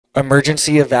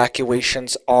Emergency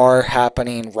evacuations are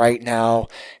happening right now.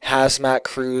 HazMat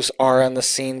crews are on the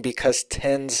scene because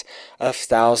tens of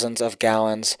thousands of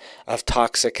gallons of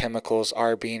toxic chemicals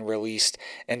are being released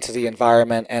into the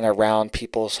environment and around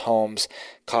people's homes,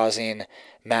 causing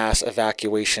mass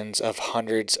evacuations of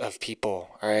hundreds of people.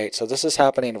 All right, so this is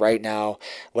happening right now.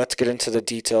 Let's get into the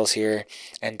details here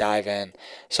and dive in.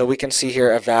 So we can see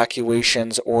here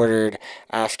evacuations ordered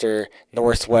after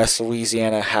Northwest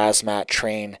Louisiana hazmat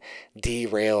train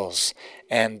derails,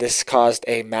 and this caused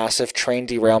a massive train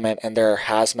derailment, and there are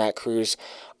hazmat crews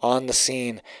on the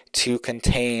scene to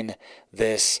contain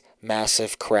this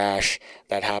massive crash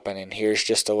that happened. And here's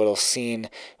just a little scene.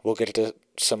 We'll get to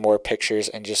some more pictures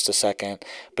in just a second,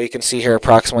 but you can see here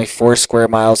approximately 4 square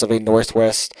miles of a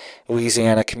Northwest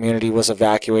Louisiana community was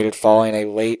evacuated following a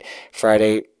late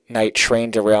Friday night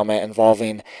train derailment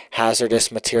involving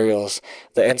hazardous materials.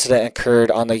 The incident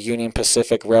occurred on the Union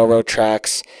Pacific Railroad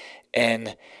tracks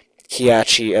in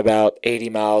Kiachi, about 80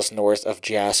 miles north of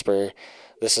Jasper.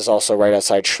 This is also right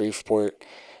outside Shreveport.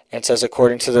 And it says,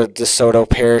 according to the Desoto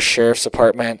Parish Sheriff's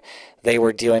Department, they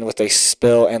were dealing with a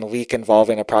spill and leak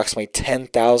involving approximately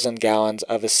 10,000 gallons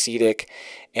of acetic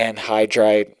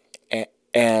anhydride,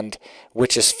 and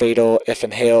which is fatal if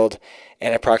inhaled,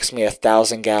 and approximately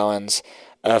 1,000 gallons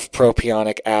of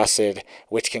propionic acid,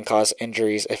 which can cause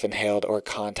injuries if inhaled or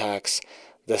contacts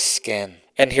the skin.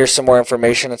 And here's some more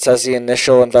information. It says the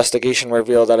initial investigation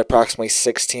revealed that approximately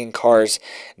 16 cars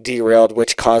derailed,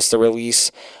 which caused the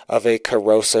release of a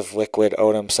corrosive liquid,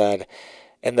 Odom said.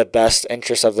 In the best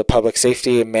interest of the public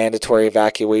safety, a mandatory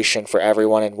evacuation for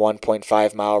everyone in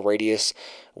 1.5-mile radius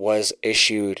was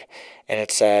issued. And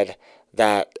it said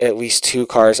that at least 2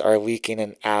 cars are leaking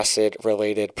an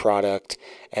acid-related product,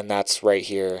 and that's right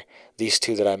here, these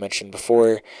 2 that I mentioned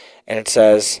before. And it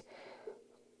says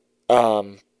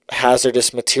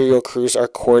hazardous material crews are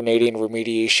coordinating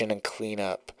remediation and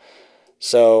cleanup.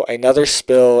 So another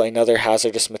spill, another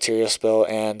hazardous material spill,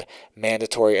 and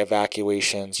mandatory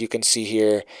evacuations. You can see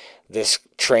here this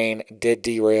train did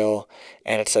derail,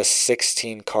 and it says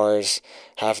 16 cars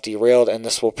have derailed, and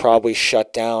this will probably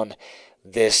shut down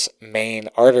this main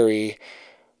artery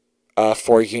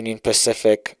for Union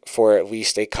Pacific for at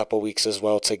least a couple weeks as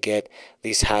well to get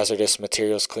these hazardous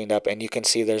materials cleaned up. And you can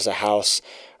see there's a house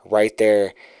right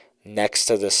there next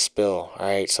to this spill. All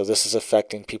right, so this is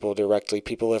affecting people directly.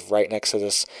 People live right next to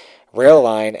this rail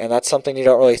line, and that's something you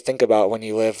don't really think about when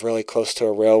you live really close to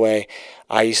a railway.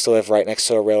 I used to live right next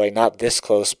to a railway, not this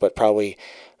close, but probably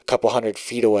a couple 100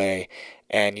 feet away,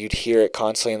 and you'd hear it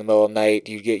constantly in the middle of the night.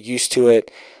 You get used to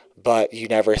it, but you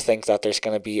never think that there's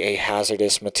going to be a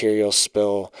hazardous material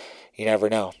spill. You never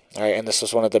know. All right, and this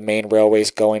was one of the main railways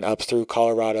going up through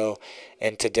Colorado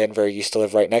into Denver. I used to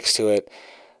live right next to it,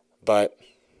 but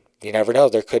you never know.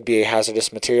 There could be a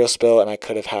hazardous material spill, and I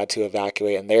could have had to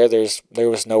evacuate. And there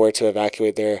was nowhere to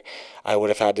evacuate there. I would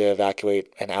have had to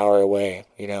evacuate an hour away,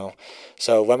 you know.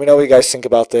 So let me know what you guys think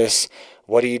about this.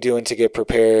 What are you doing to get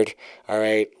prepared? All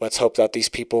right, let's hope that these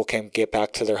people can get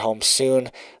back to their homes soon.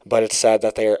 But it's sad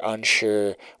that they are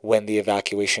unsure when the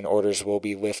evacuation orders will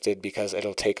be lifted, because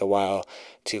it'll take a while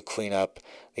to clean up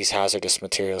these hazardous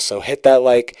materials. So hit that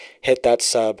like, hit that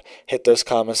sub, hit those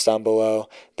comments down below.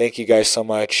 Thank you guys so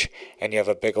much, and you have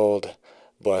a big old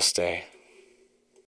blessed day.